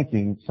you're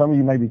thinking, some of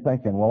you may be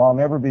thinking, "Well, I'll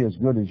never be as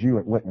good as you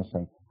at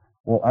witnessing."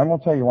 Well, I'm going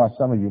to tell you why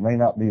some of you may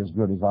not be as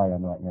good as I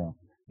am right now.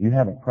 You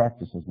haven't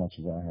practiced as much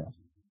as I have.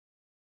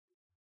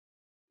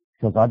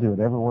 Because I do it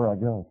everywhere I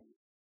go.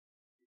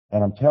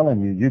 And I'm telling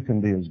you, you can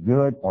be as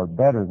good or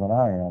better than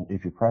I am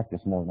if you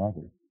practice more than I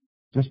do.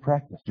 Just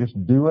practice.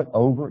 Just do it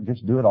over.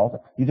 Just do it all the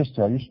time. You just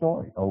tell your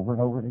story over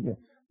and over and again.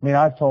 I mean,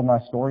 I've told my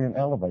story in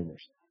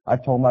elevators.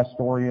 I've told my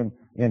story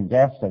in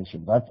gas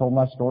stations. I've told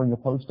my story in the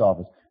post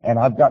office. And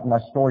I've gotten my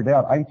story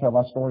down. I can tell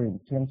my story in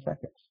 10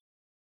 seconds.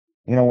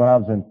 When I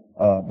was in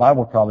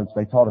Bible college,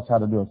 they taught us how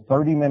to do a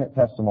 30-minute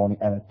testimony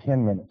and a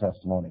 10-minute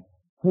testimony.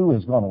 Who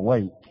is going to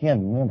wait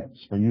 10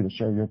 minutes for you to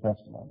share your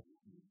testimony?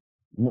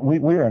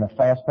 We are in a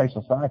fast-paced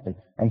society.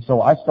 And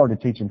so I started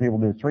teaching people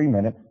to do a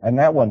 3-minute, and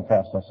that wasn't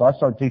fast enough. So I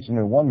started teaching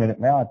them 1 minute.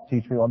 Now I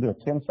teach people to do a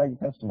 10-second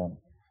testimony.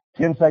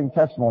 10-second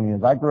testimony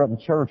is I grew up in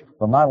church,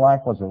 but my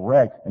life was a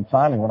wreck. And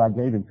finally, when I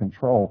gave him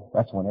control,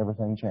 that's when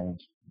everything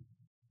changed.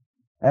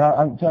 And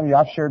I'm telling you,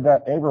 I've shared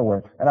that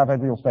everywhere. And I've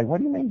had people say, "What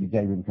do you mean you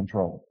gave him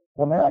control?"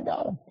 Well, now I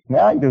got him.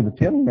 Now I can do the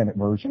 10-minute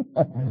version.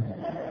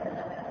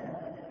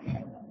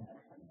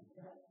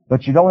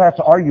 But you don't have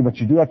to argue, but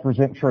you do have to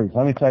present truth.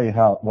 Let me tell you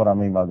what I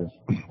mean by this.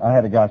 I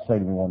had a guy say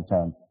to me one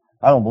time,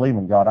 "I don't believe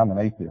in God. I'm an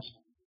atheist."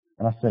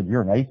 And I said,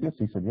 "You're an atheist?"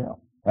 He said, "Yeah.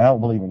 I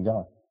don't believe in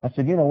God." I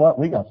said, "You know what?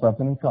 We got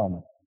something in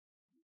common."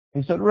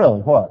 He said,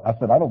 "Really? What?" I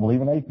said, "I don't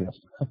believe in atheists."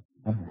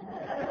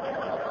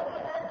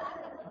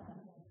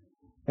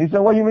 He said,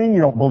 "What do you mean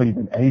you don't believe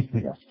in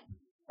atheists?"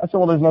 I said,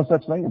 "Well, there's no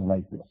such thing as an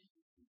atheist."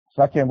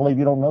 So I can't believe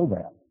you don't know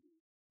that.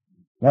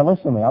 Now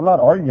listen to me. I'm not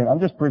arguing. I'm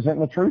just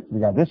presenting the truth to the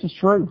guy. This is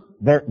true.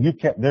 There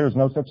is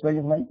no such thing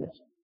as an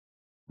atheist.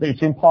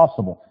 It's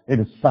impossible. It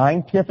is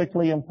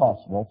scientifically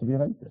impossible to be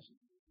an atheist.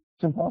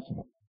 It's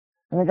impossible.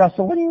 And the guy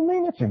said, "What do you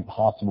mean it's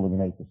impossible to be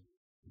an atheist?"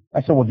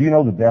 I said, "Well, do you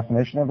know the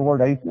definition of the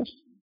word atheist?"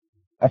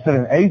 I said,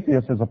 "An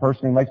atheist is a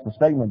person who makes the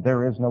statement,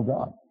 there is no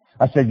God."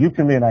 I said, you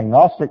can be an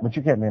agnostic, but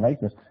you can't be an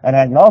atheist. An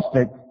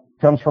agnostic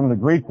comes from the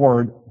Greek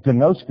word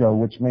gnosko,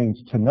 which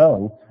means to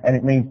know, and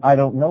it means I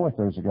don't know if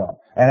there's a God.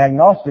 An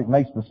agnostic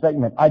makes the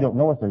statement, I don't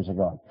know if there's a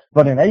God.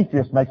 But an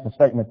atheist makes the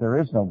statement, there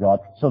is no God,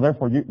 so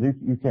therefore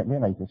you can't be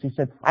an atheist. He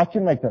said, I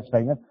can make that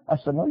statement. I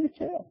said, no, you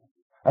can't.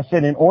 I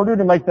said, in order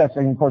to make that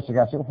statement, of course the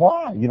guy said,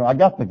 why? I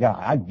got the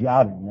guy. I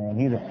got him, man.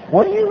 He said,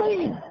 what do you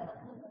mean?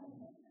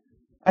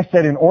 I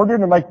said, in order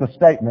to make the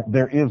statement,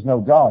 there is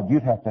no God,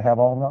 you'd have to have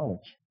all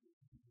knowledge.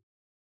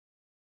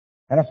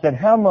 And I said,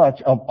 how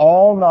much of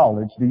all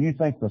knowledge do you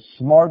think the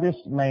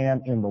smartest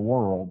man in the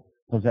world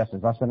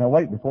possesses? I said, now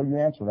wait, before you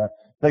answer that,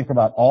 think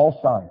about all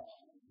science.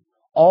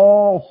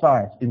 All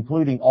science,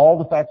 including all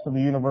the facts of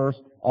the universe,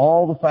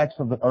 all the facts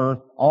of the earth,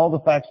 all the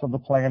facts of the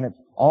planets,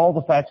 all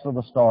the facts of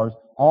the stars,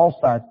 all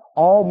science,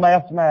 all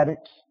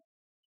mathematics,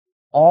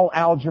 all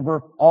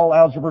algebra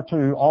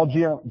 2, all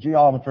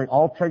geometry,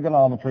 all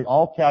trigonometry,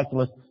 all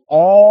calculus,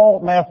 all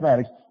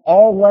mathematics,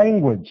 all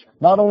language,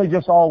 not only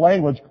just all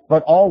language,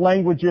 but all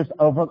languages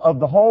of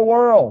the whole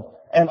world,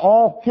 and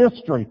all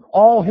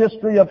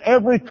history of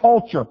every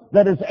culture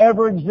that has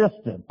ever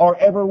existed or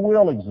ever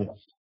will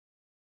exist.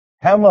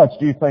 How much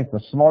do you think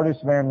the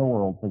smartest man in the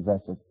world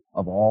possesses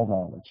of all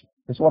knowledge?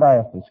 This is what I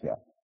asked this guy.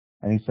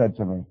 And he said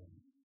to me,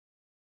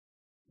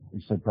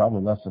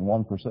 probably less than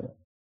 1%.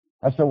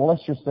 I said, well,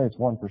 let's just say it's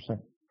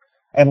 1%.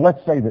 And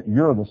let's say that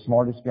you're the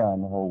smartest guy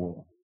in the whole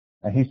world.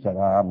 And he said,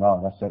 I'm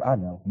not. I said, I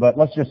know. But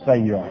let's just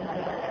say you are.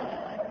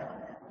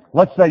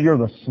 Let's say you're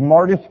the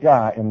smartest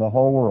guy in the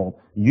whole world.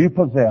 You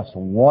possess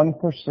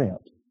 1%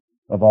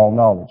 of all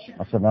knowledge.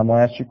 I said, now I'm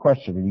going to ask you a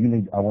question,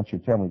 and I want you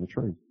to tell me the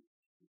truth.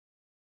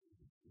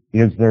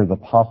 Is there the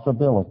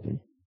possibility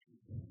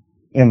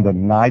in the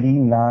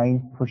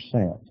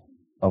 99%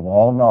 of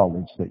all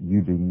knowledge that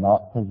you do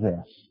not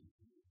possess,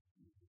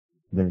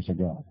 there's a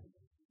God?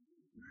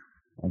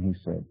 And he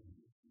said,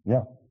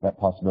 yeah, that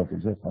possibility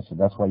exists. I said,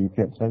 that's why you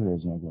can't say there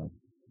is no God.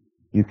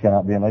 You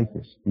cannot be an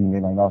atheist. You can be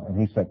an agnostic.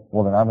 And he said,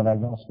 well, then I'm an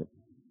agnostic.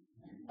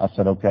 I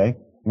said, okay.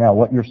 Now,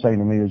 what you're saying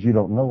to me is you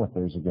don't know if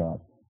there's a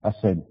God. I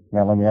said,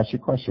 now let me ask you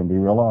a question. Be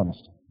real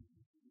honest.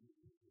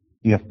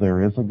 If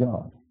there is a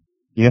God,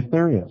 if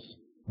there is,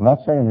 I'm not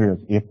saying there is,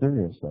 if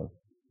there is, though,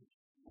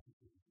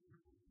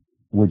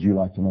 would you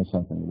like to know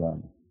something about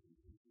him?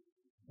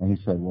 And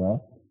he said,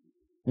 well,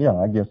 yeah,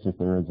 I guess if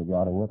there is a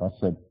God, I would. I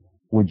said,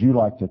 would you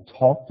like to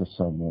talk to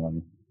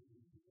someone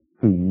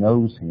who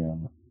knows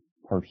him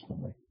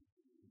personally?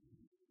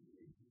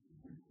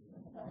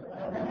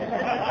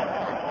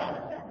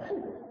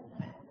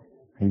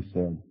 He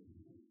said,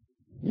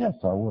 yes,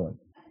 I would.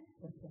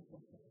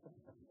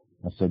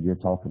 I said, you're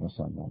talking to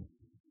someone.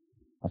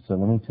 I said,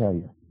 let me tell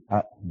you.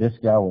 This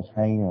guy was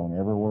hanging on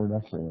every word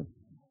I said.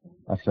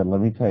 I said,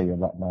 let me tell you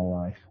about my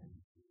life.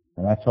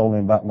 And I told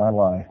him about my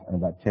life, and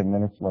about 10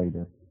 minutes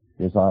later,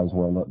 his eyes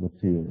welled up with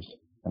tears,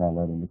 and I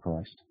led him to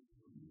Christ.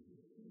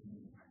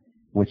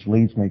 Which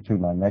leads me to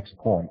my next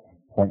point.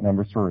 Point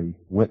number 3,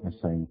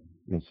 witnessing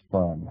is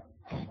fun.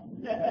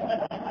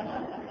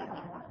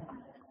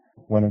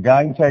 When a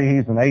guy can tell you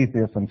he's an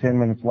atheist and 10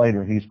 minutes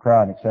later he's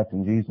crying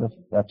accepting Jesus,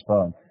 that's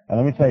fun. And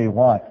let me tell you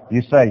why.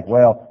 You say,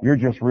 well, you're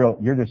just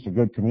a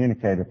good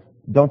communicator.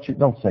 Don't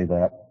say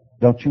that.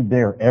 Don't you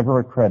dare ever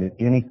accredit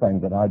anything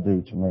that I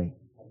do to me.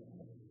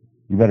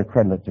 You better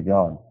credit it to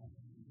God.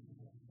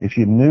 If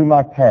you knew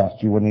my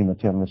past, you wouldn't even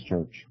attend this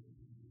church.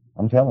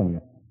 I'm telling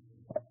you.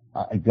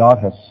 God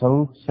has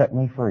so set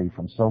me free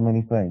from so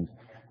many things.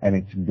 And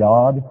it's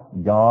God,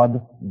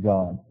 God,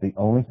 God. The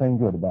only thing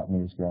good about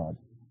me is God.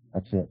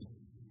 That's it.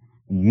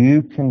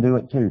 You can do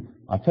it too.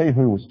 I'll tell you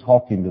who was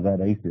talking to that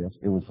atheist.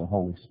 It was the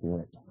Holy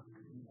Spirit.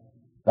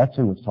 That's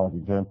who was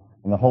talking to him.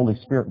 And the Holy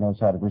Spirit knows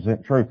how to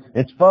present truth.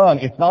 It's fun.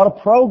 It's not a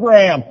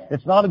program.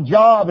 It's not a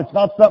job. It's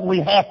not something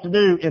we have to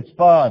do. It's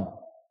fun.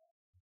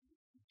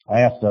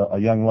 I asked a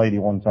young lady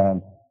one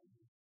time,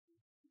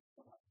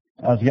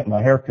 I was getting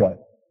my hair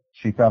cut.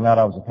 She found out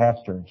I was a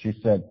pastor, and she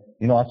said,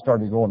 I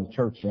started going to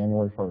church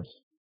January 1st.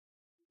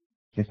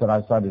 She said,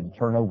 I decided to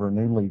turn over a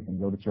new leaf and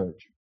go to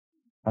church.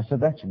 I said,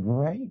 that's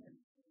great.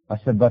 I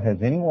said, but has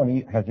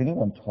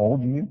anyone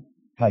told you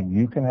how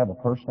you can have a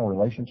personal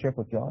relationship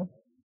with God?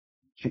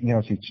 She's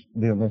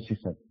doing this. She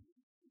said,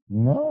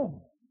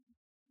 no.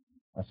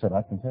 I said,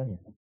 I can tell you.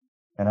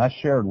 And I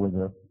shared with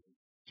her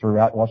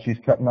throughout, while she's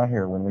cutting my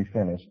hair, when we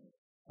finished,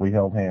 we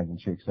held hands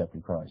and she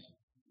accepted Christ.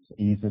 It's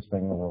the easiest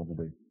thing in the world to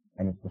do.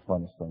 And it's the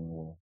funnest thing in the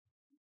world.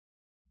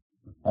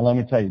 Now let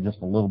me tell you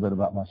just a little bit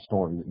about my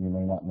story that you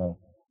may not know.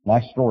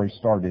 My story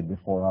started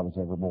before I was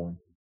ever born.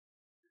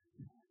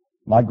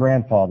 My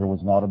grandfather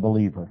was not a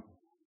believer.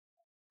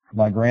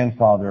 My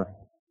grandfather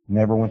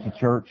never went to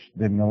church,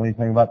 didn't know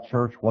anything about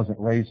church, wasn't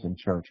raised in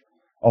church.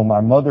 On my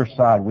mother's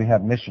side, we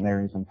have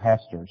missionaries and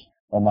pastors.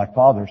 On my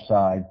father's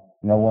side,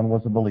 no one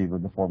was a believer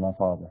before my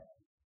father.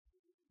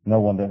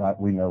 No one that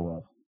we know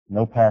of.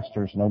 No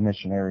pastors, no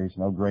missionaries,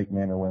 no great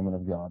men or women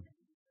of God.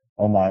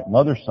 On my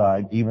mother's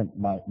side, even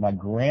my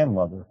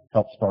grandmother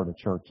helped start a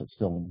church that's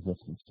still in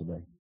existence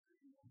today.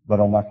 But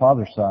on my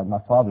father's side, my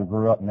father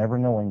grew up never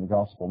knowing the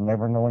gospel,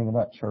 never knowing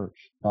about church,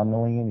 not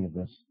knowing any of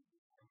this.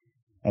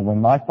 And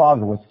when my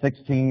father was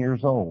 16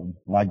 years old,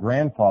 my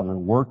grandfather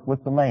worked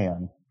with the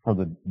man for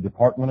the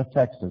Department of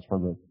Texas, for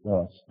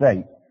the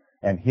state.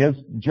 And his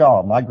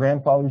job, my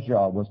grandfather's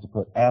job, was to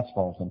put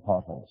asphalt in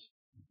potholes.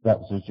 That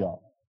was his job.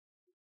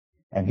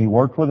 And he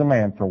worked with a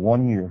man for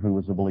 1 year who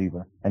was a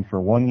believer. And for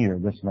 1 year,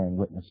 this man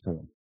witnessed to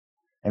him.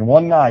 And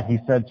one night he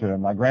said to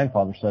him, my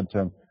grandfather said to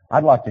him,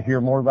 I'd like to hear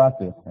more about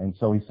this. And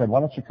so he said, why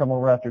don't you come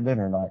over after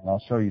dinner tonight and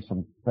I'll show you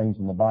some things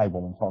in the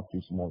Bible and talk to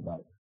you some more about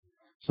it.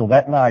 So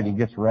that night he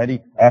gets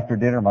ready. After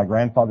dinner, my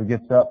grandfather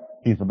gets up.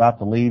 He's about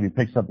to leave. He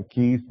picks up the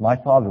keys. My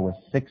father was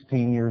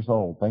 16 years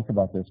old. Think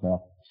about this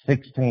now.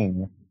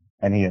 16.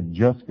 And he had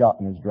just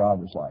gotten his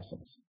driver's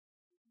license.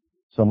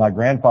 So my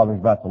grandfather's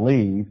about to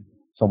leave.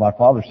 So my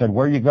father said,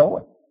 where are you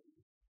going?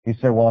 He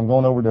said, well, I'm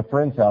going over to a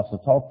friend's house to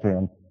talk to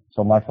him.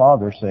 So my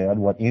father said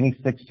what any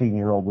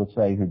 16-year-old would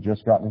say who'd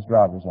just gotten his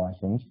driver's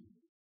license.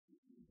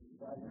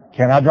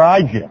 Can I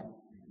drive you?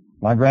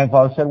 My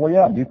grandfather said, well,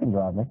 yeah, you can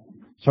drive me.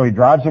 So he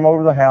drives him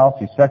over to the house.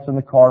 He sits in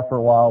the car for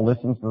a while,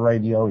 listens to the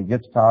radio. He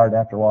gets tired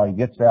after a while. He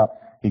gets out.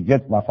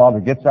 My father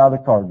gets out of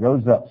the car,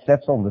 goes up,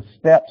 sits on the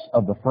steps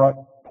of the front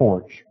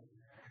porch,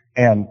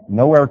 and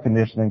no air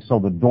conditioning, so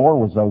the door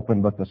was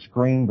open, but the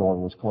screen door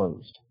was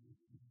closed.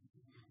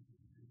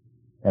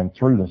 And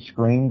through the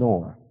screen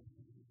door,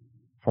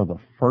 for the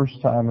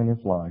first time in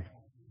his life,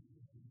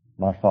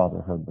 my father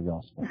heard the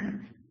gospel.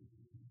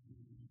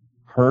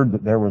 Heard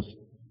that there was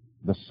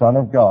the Son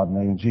of God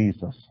named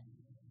Jesus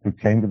who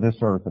came to this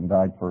earth and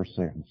died for his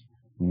sins.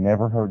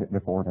 Never heard it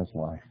before in his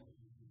life.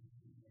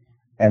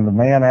 And the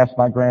man asked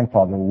my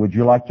grandfather, would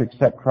you like to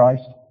accept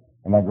Christ?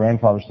 And my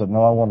grandfather said,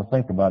 no, I want to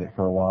think about it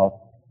for a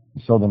while.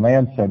 So the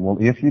man said, well,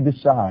 if you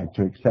decide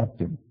to accept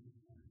him,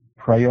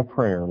 pray a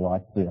prayer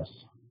like this.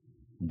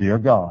 Dear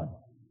God,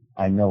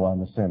 I know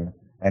I'm a sinner.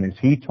 And as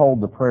he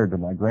told the prayer to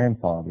my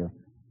grandfather,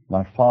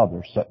 my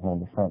father sitting on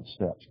the front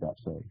steps got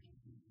saved.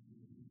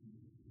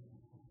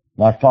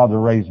 My father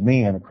raised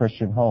me in a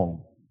Christian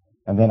home.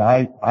 And then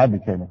I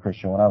became a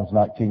Christian when I was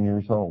 19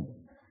 years old.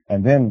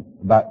 And then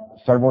about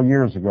several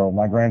years ago,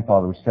 my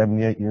grandfather was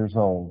 78 years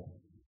old.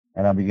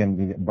 And I began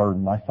to get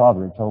burdened. My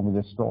father had told me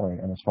this story.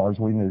 And as far as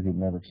we knew, he'd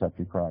never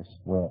accepted Christ.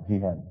 Well, he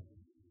hadn't.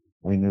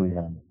 We knew he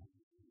hadn't.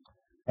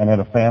 And at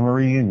a family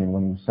reunion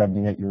when he was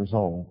 78 years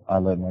old, I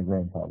led my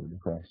grandfather to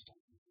Christ.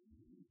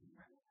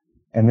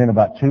 And then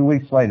about 2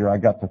 weeks later, I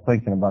got to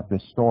thinking about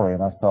this story,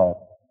 and I thought,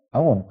 I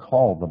want to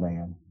call the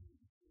man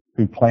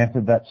who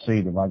planted that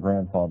seed in my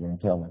grandfather and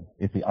tell him,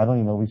 I don't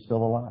even know if he's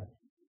still alive.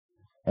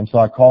 And so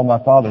I called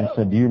my father and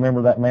said, do you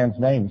remember that man's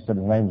name? He said,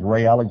 his name's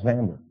Ray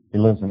Alexander. He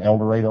lives in El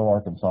Dorado,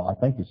 Arkansas. I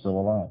think he's still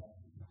alive.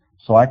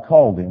 So I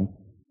called him,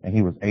 and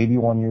he was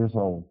 81 years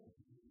old.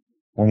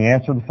 When he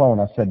answered the phone,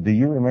 I said, do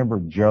you remember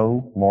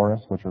Joe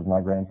Morris, which was my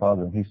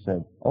grandfather? And he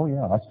said, oh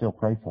yeah, I still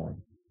pray for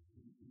him.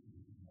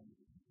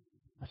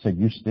 I said,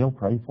 you still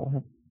pray for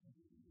him?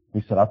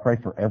 He said, I pray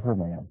for every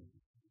man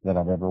that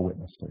I've ever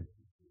witnessed to.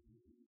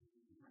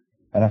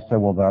 And I said,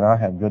 well, then I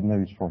have good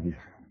news for you.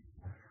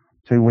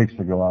 2 weeks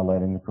ago, I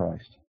led him to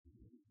Christ.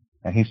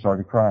 And he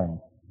started crying.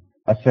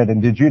 I said,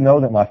 and did you know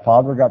that my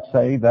father got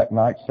saved that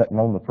night sitting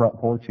on the front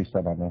porch? He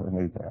said, I never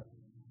knew that.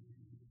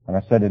 And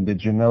I said, and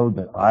did you know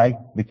that I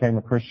became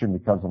a Christian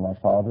because of my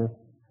father?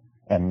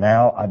 And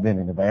now I've been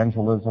in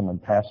evangelism and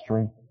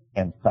pastoring,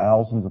 and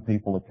thousands of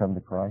people have come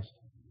to Christ.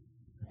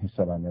 He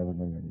said, I never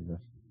knew any of this.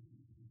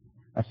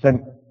 I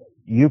said,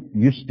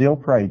 you still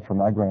prayed for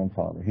my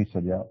grandfather? He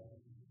said, yeah.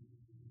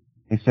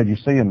 He said, you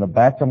see, in the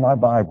back of my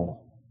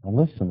Bible, now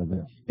listen to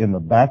this. In the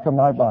back of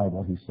my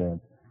Bible, he said,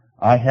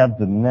 I have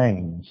the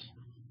names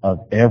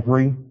of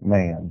every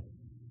man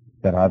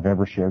that I've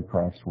ever shared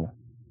Christ with.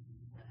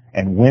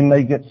 And when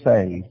they get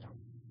saved,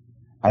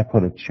 I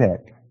put a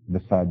check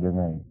beside their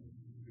name.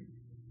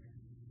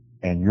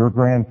 And your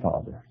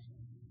grandfather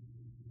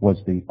was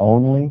the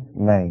only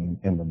name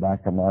in the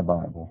back of my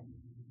Bible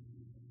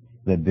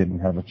that didn't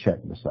have a check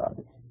beside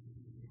it.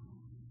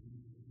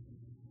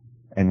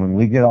 And when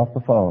we get off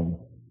the phone,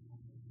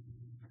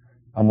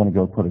 I'm going to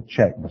go put a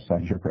check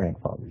beside your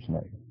grandfather's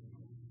name.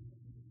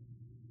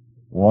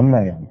 One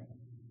man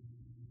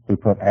who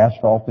put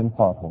asphalt in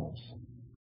potholes